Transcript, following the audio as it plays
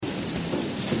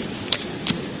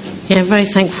Yeah, very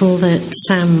thankful that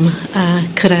Sam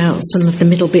cut out some of the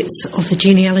middle bits of the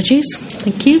genealogies.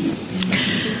 Thank you.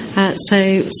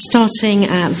 So starting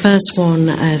at verse 1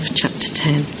 of chapter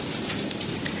 10.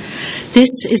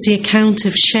 This is the account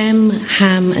of Shem,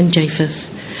 Ham and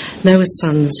Japheth, Noah's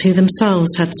sons, who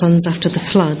themselves had sons after the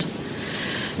flood.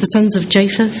 The sons of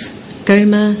Japheth,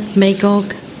 Gomer,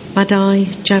 Magog, Madai,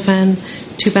 Javan,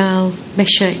 Tubal,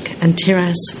 Meshech and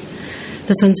Tiras.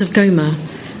 The sons of Gomer,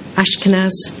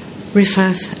 Ashkenaz,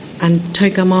 Riphath and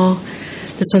Togarmah.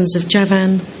 The sons of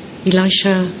Javan,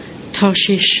 Elisha,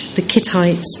 Tarshish, the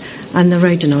Kittites and the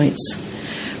Rodanites.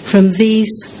 From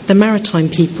these, the maritime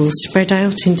peoples spread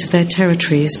out into their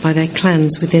territories by their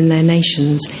clans within their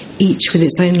nations, each with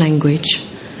its own language.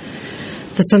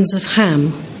 The sons of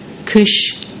Ham,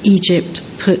 Cush, Egypt,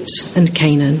 Put and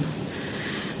Canaan.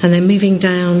 And then moving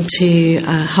down to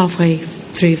halfway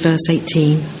through verse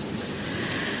 18.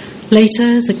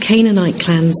 Later, the Canaanite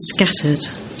clans scattered,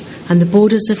 and the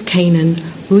borders of Canaan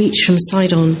reached from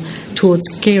Sidon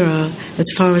towards Gerar as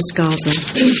far as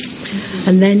Gaza,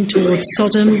 and then towards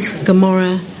Sodom,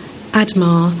 Gomorrah,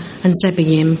 Admah, and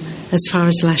Zeboim as far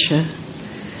as Lasha.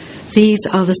 These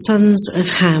are the sons of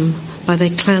Ham by their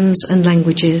clans and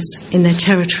languages in their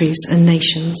territories and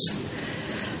nations.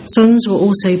 Sons were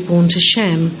also born to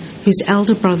Shem, whose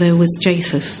elder brother was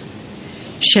Japheth.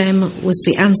 Shem was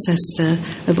the ancestor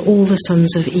of all the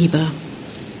sons of Eber.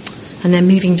 And then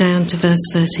moving down to verse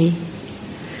 30.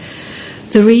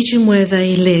 The region where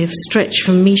they live stretched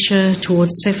from Mesha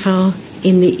towards Sephar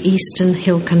in the eastern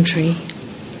hill country.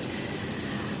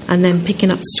 And then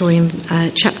picking up the story in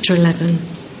chapter 11.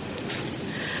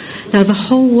 Now the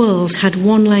whole world had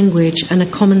one language and a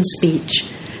common speech.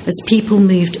 As people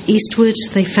moved eastward,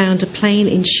 they found a plain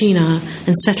in Shinar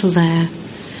and settled there.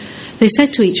 They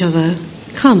said to each other,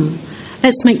 "Come,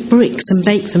 let's make bricks and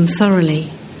bake them thoroughly."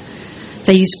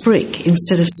 They used brick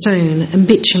instead of stone and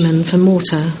bitumen for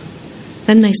mortar.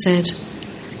 Then they said,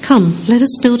 "Come, let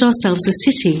us build ourselves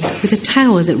a city with a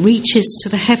tower that reaches to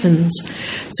the heavens,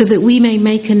 so that we may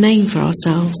make a name for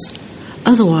ourselves.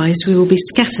 Otherwise we will be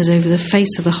scattered over the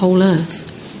face of the whole earth."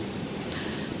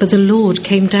 But the Lord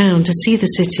came down to see the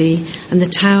city and the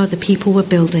tower the people were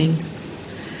building.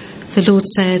 The Lord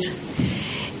said,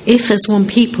 "If as one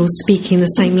people speaking the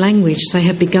same language they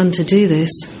have begun to do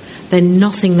this, then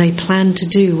nothing they plan to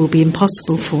do will be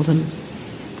impossible for them.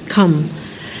 Come,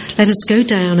 let us go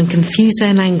down and confuse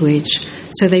their language,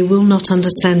 so they will not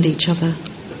understand each other."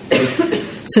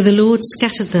 So the Lord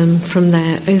scattered them from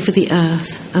there over the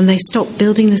earth, and they stopped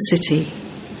building the city.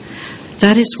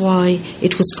 That is why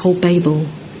it was called Babel,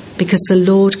 because the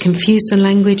Lord confused the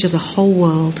language of the whole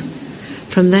world.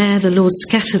 From there the Lord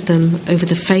scattered them over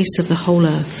the face of the whole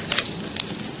earth.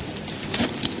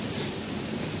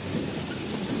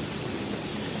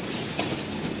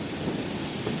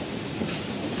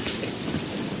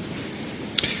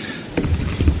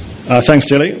 Thanks,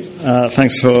 Jilly.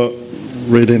 Thanks for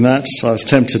reading that. I was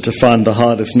tempted to find the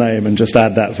hardest name and just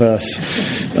add that verse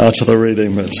to the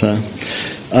reading, but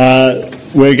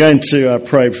we're going to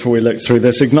pray before we look through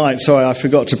this. Ignite, sorry, I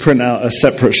forgot to print out a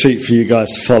separate sheet for you guys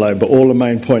to follow, but all the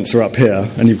main points are up here,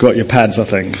 and you've got your pads, I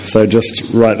think, so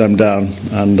just write them down,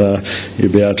 and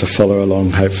you'll be able to follow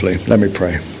along, hopefully. Let me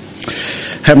pray.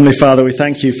 Heavenly Father, we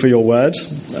thank you for your word,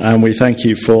 and we thank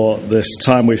you for this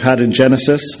time we've had in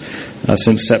Genesis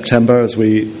since September as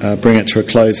we bring it to a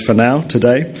close for now,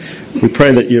 today. We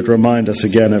pray that you'd remind us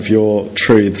again of your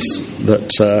truths,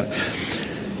 that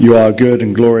you are a good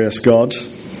and glorious God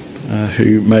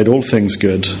who made all things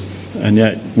good, and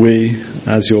yet we,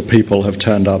 as your people, have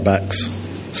turned our backs.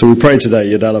 So we pray today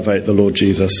you'd elevate the Lord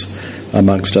Jesus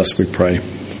amongst us, we pray.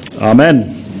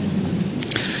 Amen.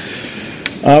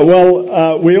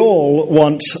 We all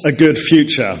want a good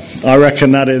future. I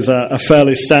reckon that is a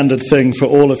fairly standard thing for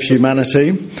all of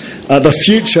humanity. The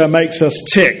future makes us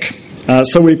tick.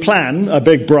 So we plan a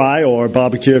big braai or a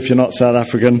barbecue, if you're not South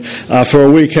African, for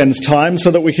a weekend's time so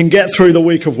that we can get through the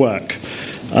week of work.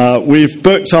 We've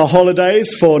booked our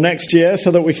holidays for next year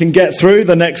so that we can get through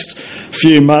the next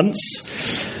few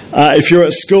months. If you're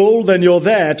at school, then you're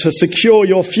there to secure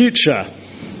your future.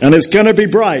 And it's going to be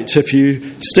bright if you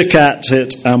stick at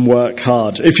it and work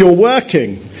hard. If you're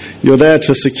working, you're there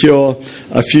to secure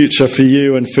a future for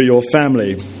you and for your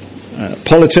family.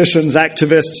 Politicians,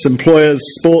 activists, employers,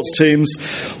 sports teams,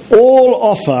 all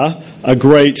offer a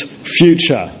great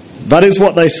future. That is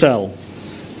what they sell.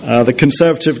 The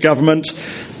Conservative government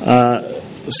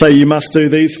say you must do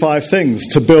these 5 things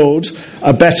to build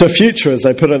a better future, as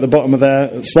they put at the bottom of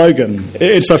their slogan.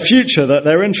 It's a future that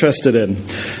they're interested in.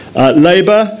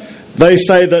 Labour, they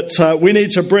say that we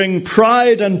need to bring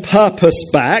pride and purpose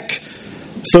back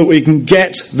so that we can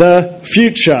get the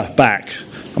future back.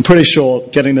 I'm pretty sure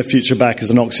getting the future back is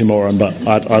an oxymoron, but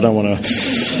I don't want to.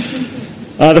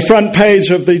 The front page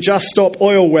of the Just Stop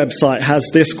Oil website has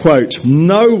this quote: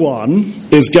 "No one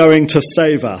is going to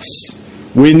save us.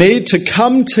 We need to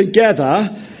come together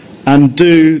and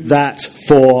do that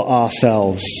for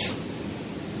ourselves."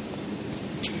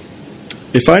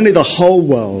 If only the whole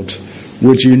world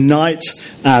would unite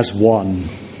as one.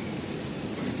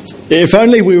 If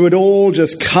only we would all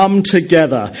just come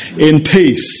together in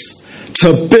peace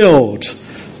to build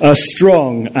a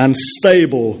strong and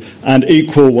stable and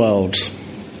equal world,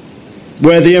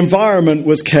 where the environment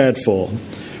was cared for,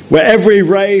 where every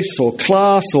race or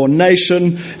class or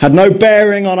nation had no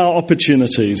bearing on our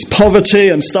opportunities, poverty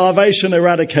and starvation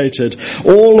eradicated,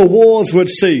 all the wars would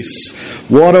cease.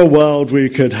 What a world we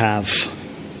could have.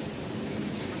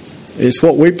 It's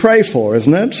what we pray for,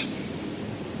 isn't it?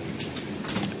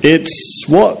 It's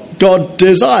what God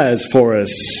desires for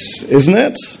us, isn't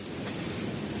it?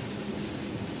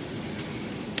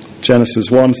 Genesis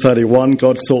 1:31,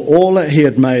 God saw all that he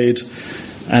had made,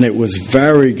 and it was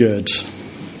very good.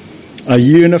 A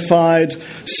unified,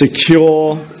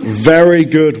 secure, very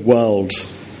good world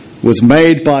was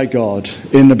made by God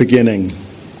in the beginning.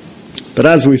 But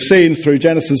as we've seen through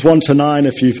Genesis 1-9,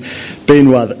 if you've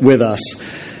been with us,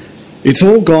 it's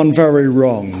all gone very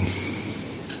wrong.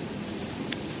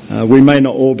 We may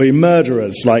not all be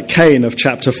murderers like Cain of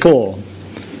chapter 4,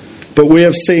 but we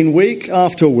have seen week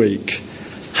after week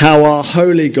how our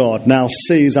holy God now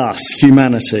sees us,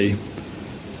 humanity.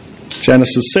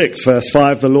 Genesis 6, verse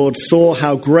 5, the Lord saw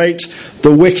how great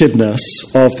the wickedness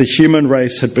of the human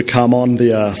race had become on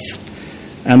the earth,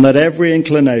 and that every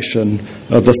inclination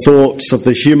of the thoughts of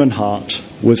the human heart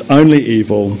was only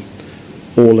evil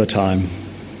all the time.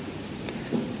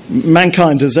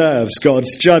 Mankind deserves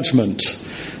God's judgment,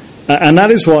 and that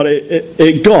is what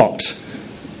it got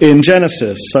in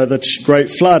Genesis. So the great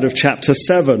flood of chapter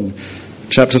 7,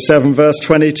 verse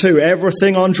 22,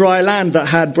 everything on dry land that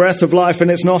had breath of life in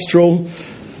its nostril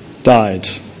died.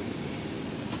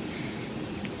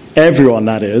 Everyone,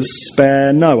 that is,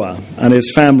 spare Noah and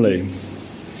his family.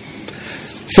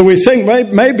 So we think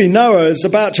maybe Noah is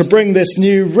about to bring this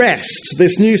new rest,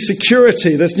 this new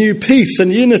security, this new peace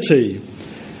and unity.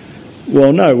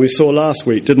 Well, no, we saw last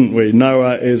week, didn't we?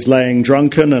 Noah is laying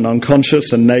drunken and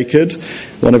unconscious and naked.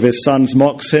 One of his sons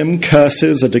mocks him,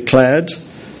 curses are declared.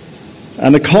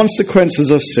 And the consequences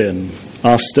of sin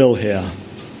are still here.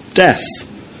 Death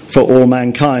for all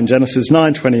mankind. Genesis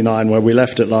 9:29, where we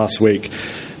left it last week.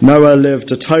 Noah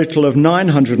lived a total of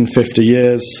 950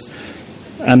 years,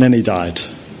 and then he died.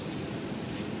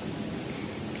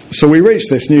 So we reach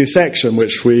this new section,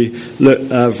 which we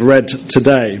have read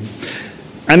today.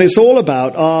 And it's all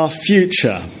about our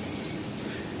future.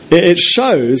 It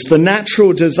shows the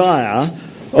natural desire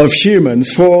of humans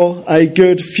for a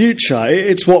good future.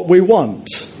 It's what we want.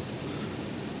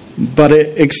 But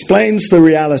it explains the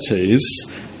realities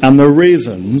and the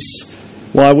reasons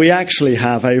why we actually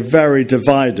have a very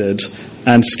divided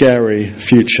and scary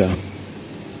future.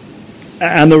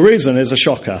 And the reason is a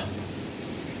shocker.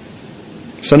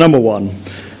 So number one,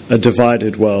 a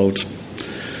divided world.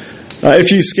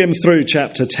 If you skim through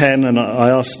chapter 10, and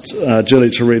I asked Julie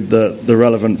to read the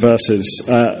relevant verses,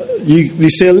 you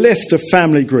see a list of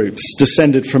family groups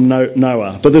descended from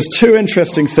Noah. But there's two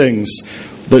interesting things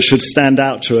that should stand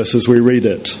out to us as we read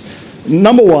it.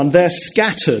 Number one, they're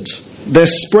scattered. They're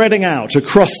spreading out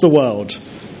across the world.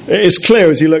 It's clear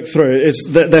as you look through,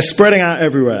 they're spreading out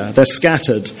everywhere. They're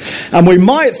scattered. And we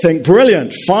might think,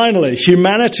 brilliant, finally,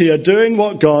 humanity are doing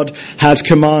what God has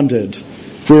commanded.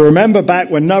 If we remember back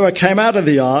when Noah came out of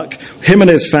the ark, him and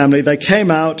his family, they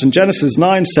came out, and Genesis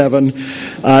 9:7,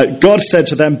 God said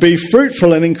to them, "Be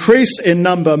fruitful and increase in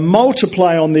number,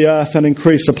 multiply on the earth and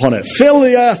increase upon it." Fill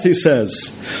the earth, he says.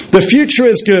 The future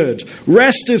is good.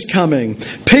 Rest is coming.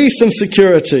 Peace and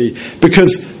security,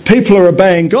 because people are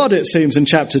obeying God, it seems, in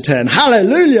chapter 10.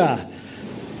 Hallelujah!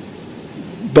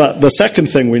 But the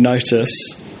second thing we notice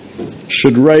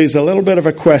should raise a little bit of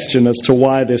a question as to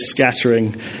why this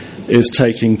scattering is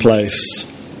taking place.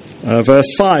 Verse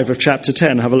 5 of chapter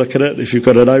 10, have a look at it if you've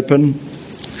got it open.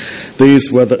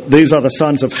 These are the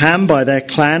sons of Ham by their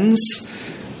clans.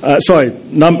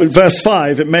 Verse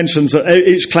 5, it mentions that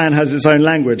each clan has its own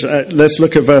language. Let's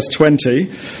look at verse 20.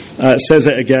 It says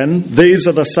it again. These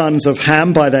are the sons of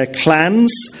Ham by their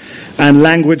clans and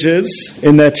languages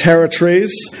in their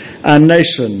territories and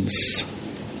nations.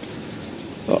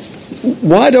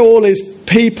 Why do all these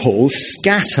people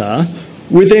scatter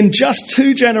within just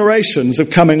 2 generations of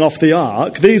coming off the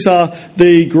ark? These are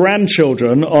the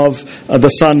grandchildren of the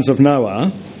sons of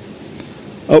Noah.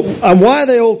 And why are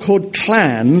they all called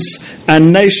clans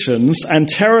and nations and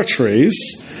territories?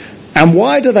 And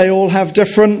why do they all have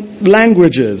different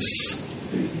languages?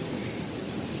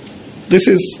 This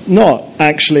is not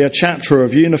actually a chapter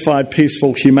of unified,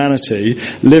 peaceful humanity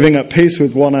living at peace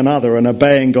with one another and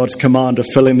obeying God's command of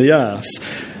filling the earth.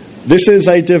 This is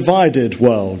a divided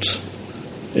world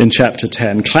in chapter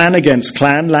 10. Clan against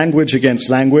clan, language against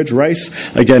language,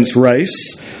 race against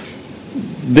race.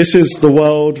 This is the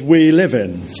world we live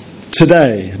in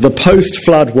today, the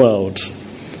post-flood world.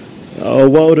 A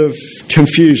world of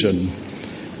confusion,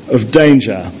 of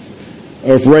danger,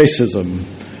 of racism,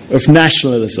 of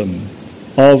nationalism,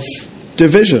 of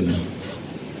division.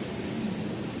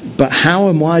 But how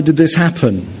and why did this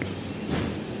happen?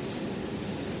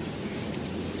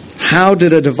 How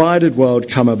did a divided world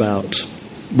come about?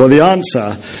 Well, the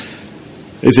answer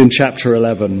is in chapter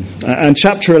 11. And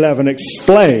chapter 11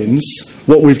 explains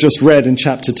what we've just read in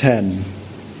chapter 10.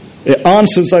 It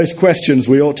answers those questions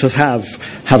we ought to have,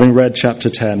 having read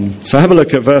chapter 10. So have a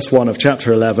look at verse 1 of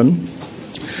chapter 11.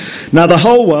 Now the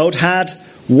whole world had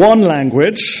one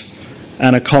language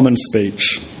and a common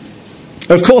speech.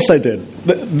 Of course they did.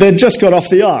 They'd just got off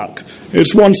the ark.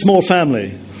 It's one small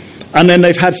family. And then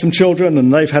they've had some children,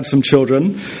 and they've had some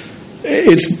children.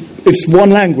 It's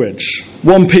one language,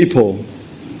 one people.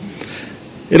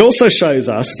 It also shows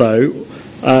us, though,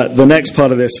 the next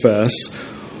part of this verse,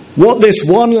 what this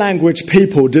one language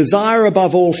people desire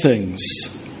above all things.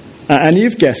 And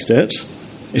you've guessed it,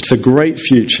 it's a great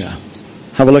future.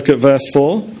 Have a look at verse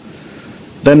 4.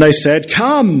 Then they said,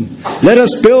 "Come, let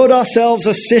us build ourselves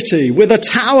a city with a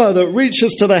tower that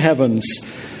reaches to the heavens,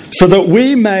 so that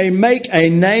we may make a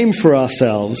name for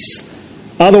ourselves.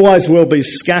 Otherwise we'll be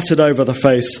scattered over the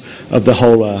face of the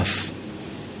whole earth."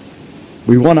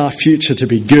 We want our future to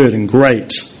be good and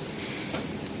great.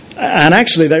 And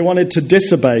actually they wanted to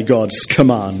disobey God's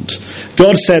command.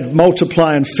 God said,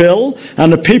 "Multiply and fill,"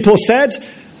 and the people said,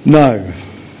 "No.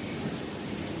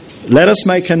 Let us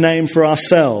make a name for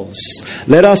ourselves.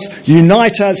 Let us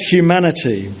unite as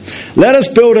humanity. Let us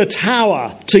build a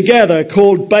tower together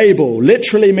called Babel,"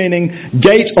 literally meaning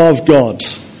gate of God.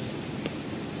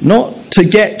 Not to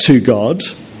get to God,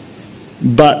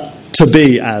 but to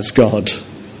be as God.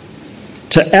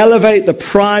 To elevate the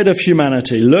pride of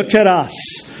humanity. Look at us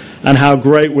and how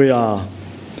great we are.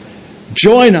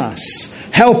 Join us.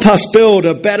 Help us build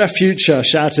a better future,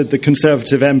 shouted the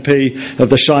Conservative MP of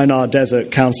the Shinar Desert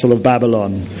Council of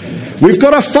Babylon. We've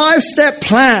got a 5-step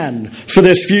plan for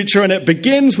this future, and it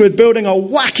begins with building a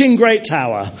whacking great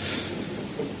tower.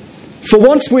 For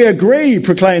once we agree,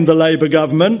 proclaimed the Labour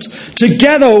government,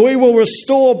 together we will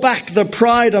restore back the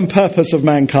pride and purpose of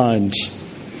mankind.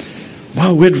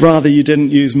 Well, we'd rather you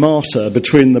didn't use mortar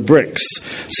between the bricks,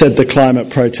 said the climate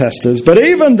protesters. But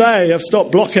even they have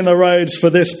stopped blocking the roads for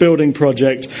this building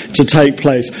project to take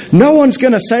place. No one's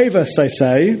going to save us, they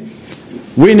say.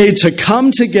 We need to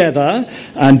come together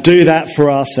and do that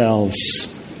for ourselves.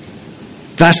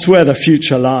 That's where the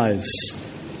future lies.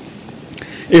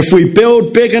 If we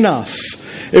build big enough,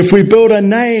 if we build a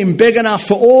name big enough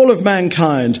for all of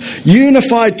mankind,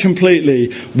 unified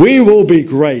completely, we will be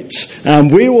great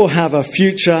and we will have a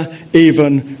future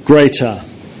even greater.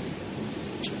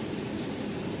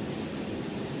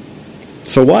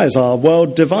 So why is our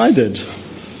world divided?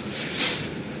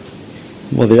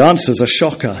 Well, the answer's a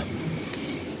shocker.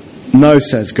 No,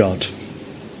 says God.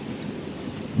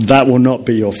 That will not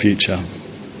be your future.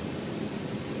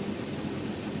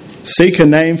 Seek a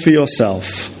name for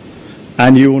yourself,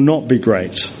 and you will not be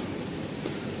great.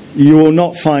 You will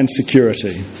not find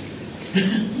security.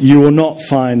 You will not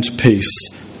find peace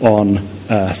on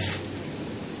earth.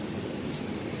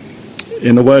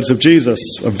 In the words of Jesus,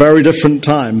 a very different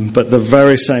time, but the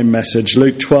very same message.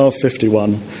 Luke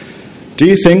 12:51. Do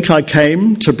you think I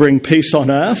came to bring peace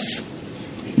on earth?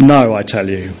 No, I tell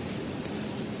you,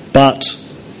 but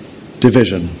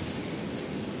division.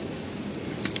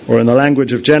 Or in the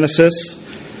language of Genesis,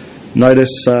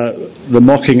 notice the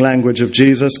mocking language of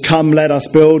Jesus. Come, let us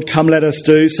build. Come, let us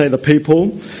do, say the people.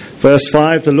 Verse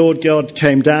 5, the Lord God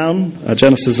came down,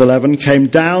 Genesis 11, came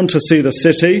down to see the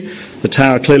city. The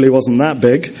tower clearly wasn't that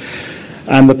big.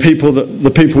 And the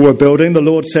people were building. The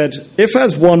Lord said, if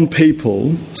as one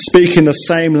people, speaking the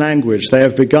same language, they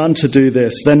have begun to do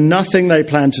this, then nothing they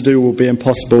plan to do will be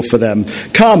impossible for them.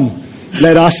 Come,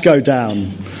 let us go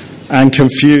down and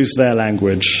confuse their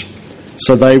language,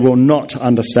 so they will not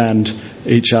understand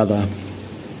each other.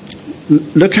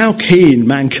 Look how keen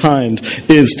mankind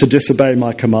is to disobey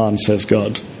my command, says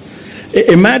God.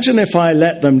 Imagine if I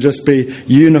let them just be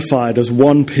unified as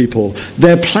one people.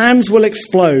 Their plans will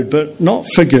explode, but not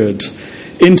for good.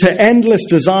 into endless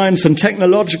designs and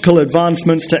technological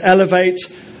advancements to elevate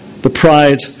the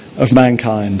pride of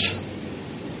mankind.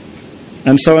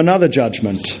 And so another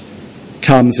judgment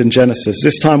comes in Genesis,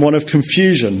 this time one of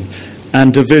confusion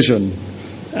and division,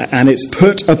 and it's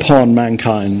put upon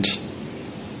mankind.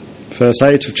 Verse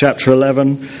 8 of chapter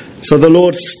 11, so the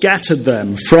Lord scattered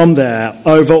them from there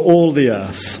over all the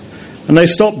earth, and they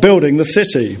stopped building the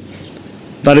city.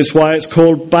 That is why it's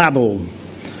called Babel,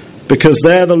 because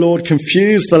there the Lord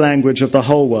confused the language of the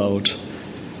whole world.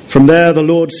 From there the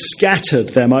Lord scattered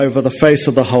them over the face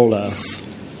of the whole earth.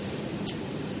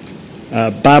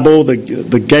 Babel,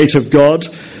 the gate of God.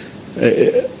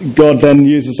 God then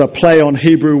uses a play on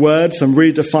Hebrew words and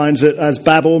redefines it as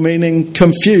Babel, meaning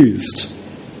confused.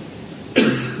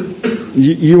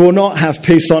 You will not have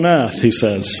peace on earth, he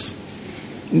says.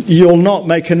 You'll not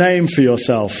make a name for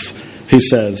yourself, he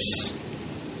says.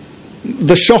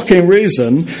 The shocking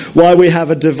reason why we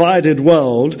have a divided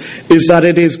world is that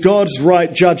it is God's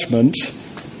right judgment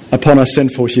upon a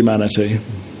sinful humanity.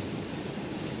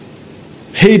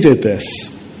 He did this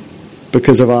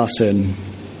because of our sin.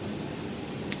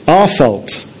 Our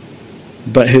fault,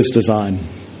 but his design.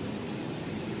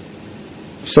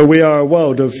 So we are a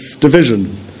world of division,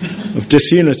 of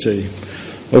disunity,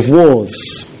 of wars,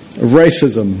 of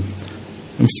racism,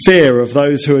 and fear of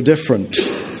those who are different.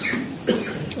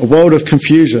 A world of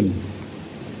confusion.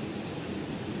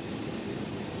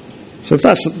 So if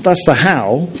that's the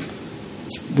how,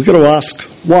 we've got to ask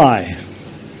why.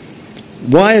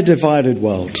 Why a divided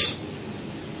world?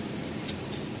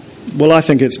 Well, I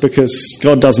think it's because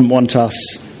God doesn't want us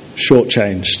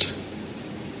shortchanged.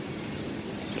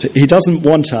 He doesn't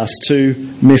want us to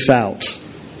miss out.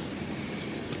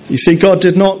 You see, God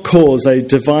did not cause a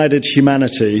divided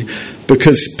humanity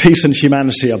because peace and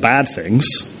humanity are bad things,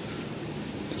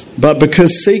 but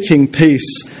because seeking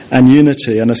peace and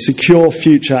unity and a secure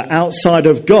future outside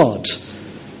of God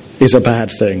is a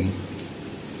bad thing.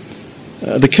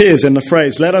 The key is in the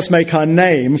phrase, let us make our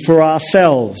name for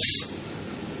ourselves.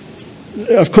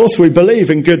 Of course, we believe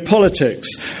in good politics.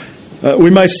 We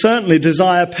most certainly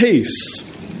desire peace.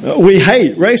 We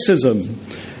hate racism.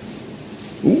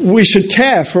 We should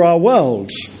care for our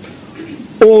world.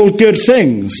 All good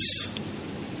things.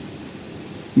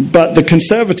 But the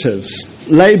Conservatives,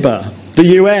 Labour, the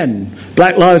UN,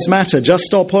 Black Lives Matter, Just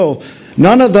Stop Oil,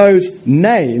 none of those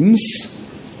names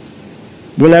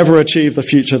will ever achieve the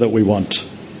future that we want.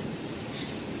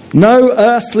 No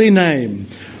earthly name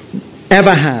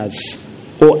ever has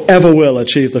or ever will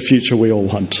achieve the future we all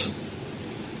want.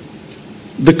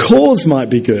 The cause might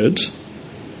be good,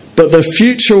 but the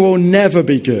future will never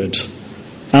be good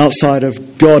outside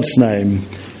of God's name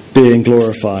being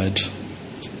glorified.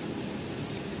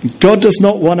 God does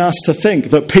not want us to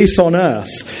think that peace on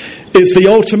earth is the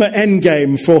ultimate end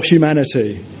game for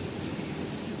humanity.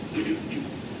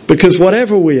 Because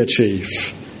whatever we achieve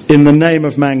in the name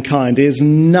of mankind is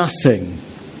nothing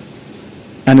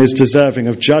and is deserving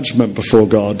of judgment before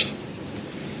God.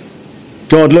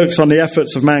 God looks on the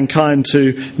efforts of mankind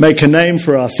to make a name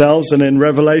for ourselves, and in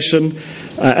Revelation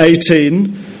 18,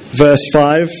 verse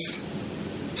 5,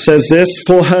 says this,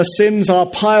 for her sins are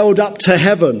piled up to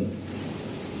heaven.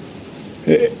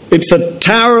 It's a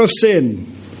tower of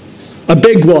sin, a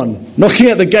big one, knocking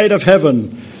at the gate of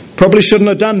heaven. Probably shouldn't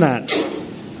have done that.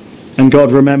 And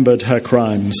God remembered her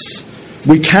crimes.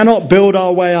 We cannot build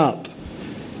our way up.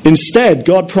 Instead,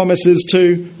 God promises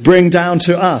to bring down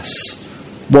to us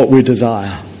what we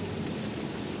desire.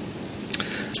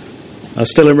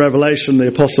 Still in Revelation, the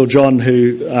Apostle John,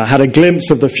 who had a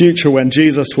glimpse of the future when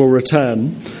Jesus will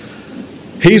return,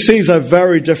 he sees a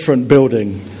very different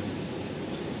building,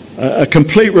 a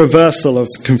complete reversal of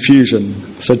confusion.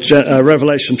 So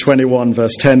Revelation 21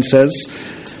 verse 10 says,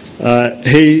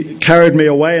 he carried me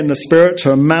away in the Spirit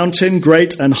to a mountain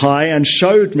great and high and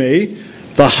showed me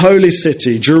the holy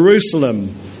city,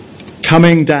 Jerusalem,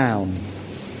 coming down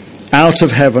out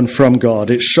of heaven from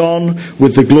God. It shone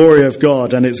with the glory of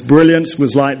God, and its brilliance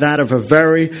was like that of a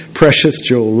very precious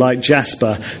jewel, like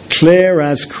jasper, clear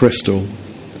as crystal.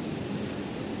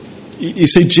 You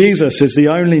see, Jesus is the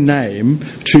only name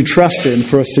to trust in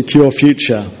for a secure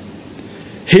future.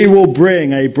 He will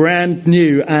bring a brand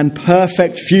new and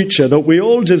perfect future that we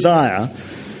all desire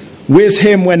with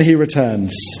him when he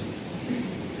returns.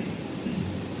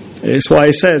 It's why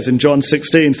he says in John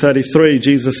 16:33,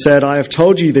 Jesus said, I have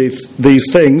told you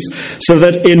these things so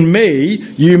that in me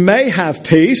you may have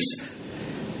peace.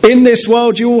 In this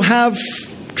world you will have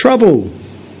trouble.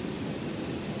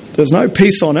 There's no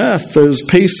peace on earth. There's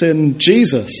peace in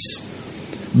Jesus.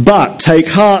 But take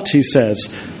heart, he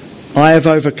says, I have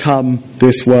overcome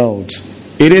this world.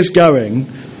 It is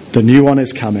going The new one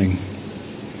is coming.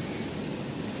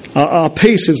 Our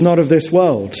peace is not of this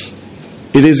world.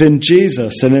 It is in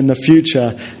Jesus and in the future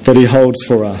that he holds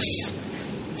for us.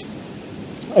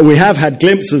 We have had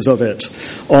glimpses of it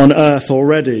on earth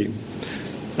already.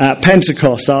 At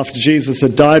Pentecost, after Jesus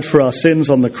had died for our sins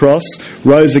on the cross,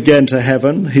 rose again to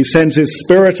heaven, he sends his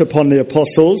Spirit upon the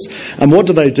apostles. And what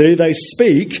do? They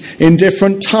speak in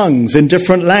different tongues, in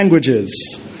different languages.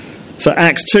 So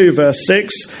Acts 2 verse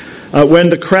 6, when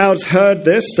the crowds heard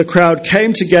this, the crowd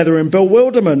came together in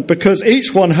bewilderment because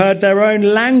each one heard their own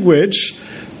language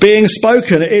being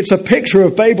spoken. It's a picture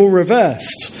of Babel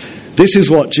reversed. This is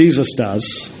what Jesus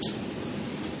does.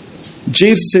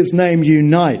 Jesus' name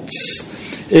unites.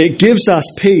 It gives us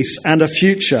peace and a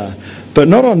future, but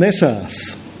not on this earth.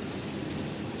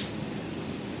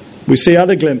 We see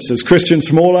other glimpses. Christians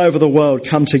from all over the world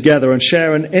come together and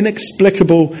share an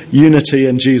inexplicable unity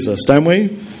in Jesus, don't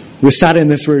we? We're sat in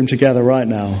this room together right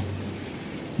now.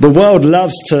 The world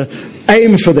loves to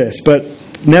aim for this, but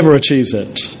never achieves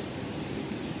it.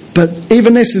 But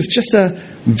even this is just a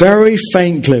very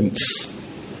faint glimpse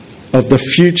of the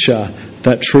future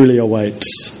that truly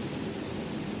awaits.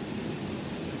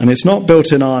 And it's not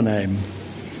built in our name.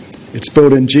 It's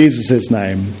built in Jesus'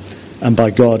 name and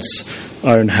by God's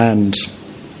own hand.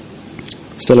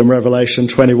 Still in Revelation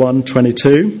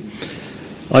 21:22.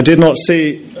 I did not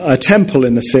see a temple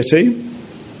in the city,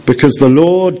 because the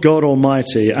Lord God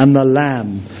Almighty and the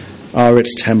Lamb are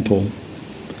its temple.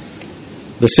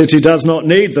 The city does not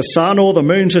need the sun or the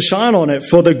moon to shine on it,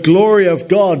 for the glory of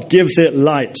God gives it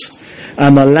light,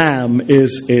 and the Lamb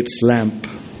is its lamp.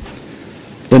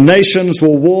 The nations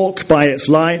will walk by its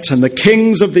light, and the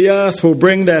kings of the earth will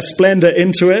bring their splendor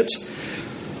into it.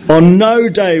 On no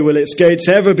day will its gates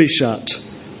ever be shut,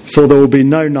 for there will be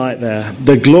no night there.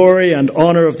 The glory and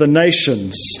honor of the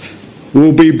nations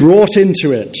will be brought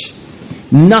into it.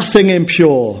 Nothing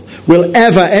impure will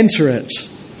ever enter it,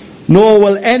 nor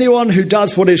will anyone who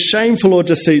does what is shameful or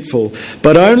deceitful,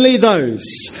 but only those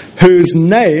whose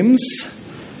names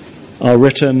are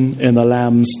written in the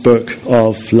Lamb's book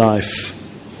of life.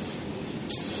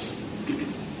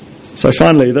 So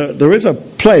finally, there is a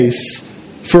place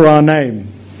for our name,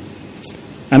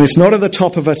 and it's not at the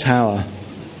top of a tower.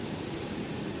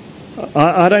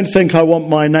 I don't think I want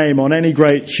my name on any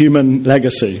great human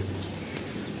legacy.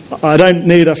 I don't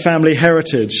need a family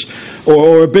heritage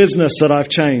or a business that I've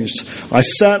changed. I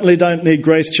certainly don't need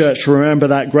Grace Church to remember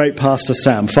that great Pastor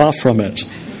Sam. Far from it.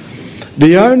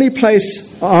 The only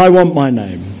place I want my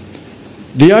name,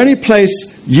 the only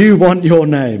place you want your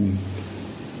name,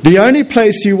 the only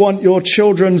place you want your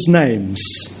children's names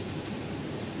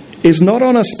is not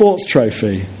on a sports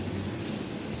trophy.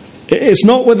 It's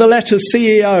not with the letter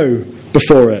CEO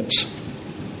before it.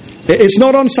 It's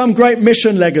not on some great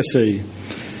mission legacy.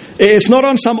 It's not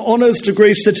on some honours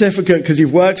degree certificate because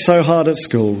you've worked so hard at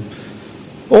school.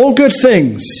 All good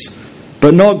things,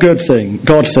 but not God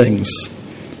things.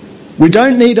 We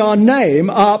don't need our name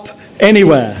up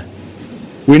anywhere.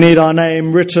 We need our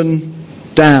name written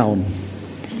down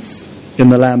in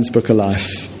the Lamb's Book of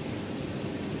Life.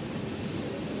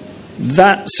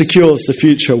 That secures the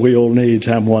future we all need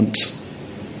and want.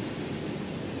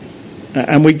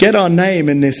 And we get our name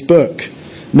in this book,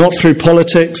 not through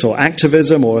politics or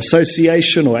activism or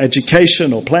association or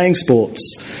education or playing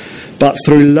sports, but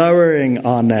through lowering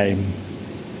our name,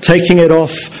 taking it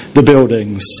off the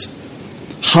buildings,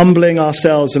 humbling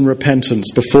ourselves in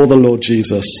repentance before the Lord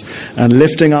Jesus, and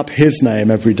lifting up his name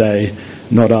every day,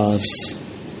 not ours.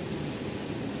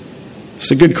 It's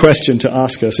a good question to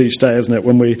ask us each day, isn't it,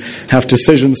 when we have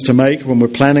decisions to make, when we're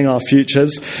planning our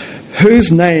futures.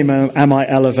 Whose name am I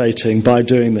elevating by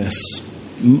doing this?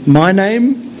 My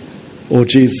name or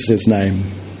Jesus' name?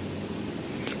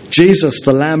 Jesus,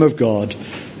 the Lamb of God,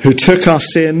 who took our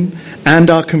sin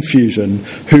and our confusion,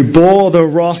 who bore the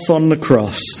wrath on the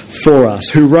cross for us,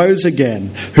 who rose again,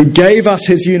 who gave us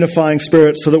his unifying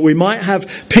Spirit so that we might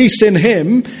have peace in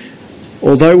him,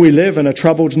 although we live in a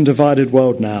troubled and divided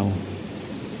world now.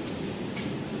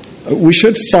 We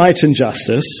should fight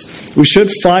injustice. We should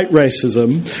fight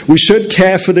racism. We should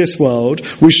care for this world.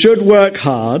 We should work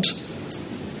hard,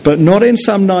 but not in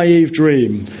some naive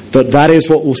dream that is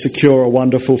what will secure a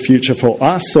wonderful future for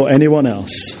us or anyone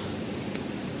else.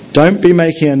 Don't be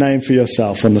making a name for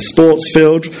yourself on the sports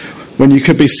field when you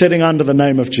could be sitting under the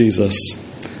name of Jesus.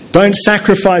 Don't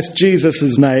sacrifice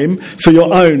Jesus' name for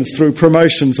your own through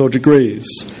promotions or degrees.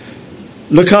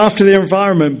 Look after the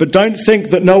environment, but don't think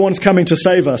that no one's coming to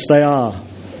save us. They are.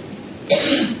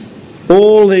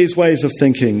 All these ways of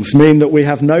thinking mean that we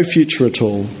have no future at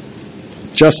all.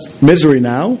 Just misery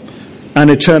now and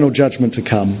eternal judgment to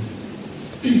come.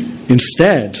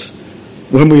 Instead,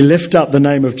 when we lift up the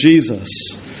name of Jesus,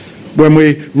 when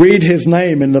we read his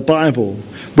name in the Bible,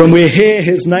 when we hear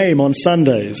his name on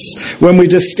Sundays, when we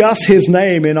discuss his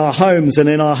name in our homes and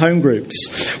in our home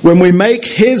groups, when we make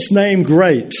his name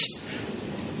great,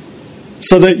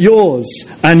 so that yours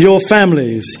and your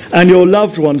families and your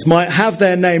loved ones might have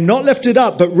their name not lifted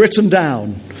up but written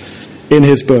down in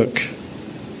his book.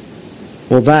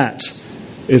 Well, that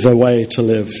is a way to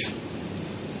live.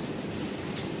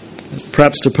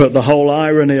 Perhaps to put the whole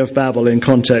irony of Babel in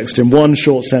context in one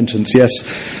short sentence.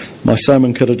 Yes, my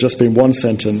sermon could have just been one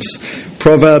sentence.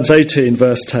 Proverbs 18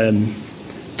 verse 10.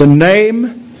 The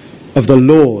name of the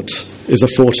Lord is a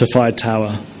fortified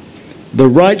tower. The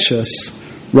righteous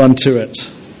run to it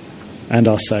and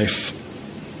are safe.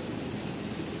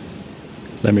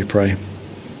 Let me pray.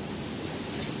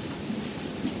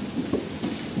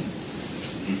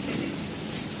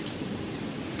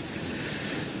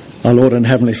 Our Lord and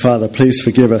Heavenly Father, please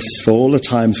forgive us for all the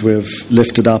times we've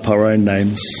lifted up our own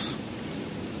names.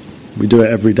 We do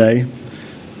it every day.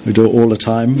 We do it all the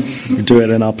time. We do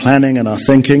it in our planning and our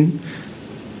thinking.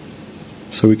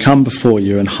 So we come before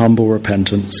you in humble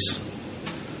repentance.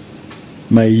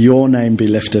 May your name be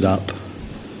lifted up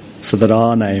so that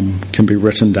our name can be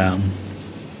written down.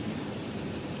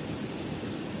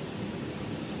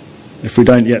 If we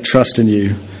don't yet trust in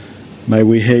you, may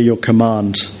we hear your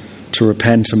command to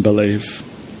repent and believe.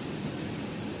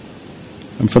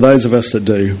 And for those of us that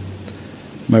do,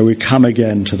 may we come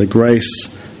again to the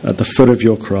grace at the foot of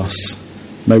your cross.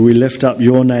 May we lift up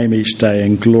your name each day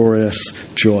in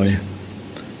glorious joy.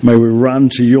 May we run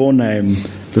to your name,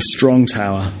 the strong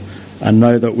tower, and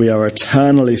know that we are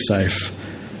eternally safe.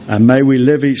 And may we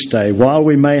live each day, while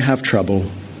we may have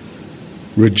trouble,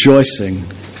 rejoicing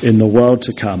in the world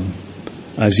to come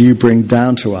as you bring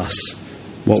down to us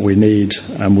what we need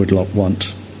and would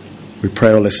want. We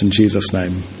pray all this in Jesus'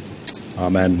 name.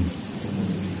 Amen.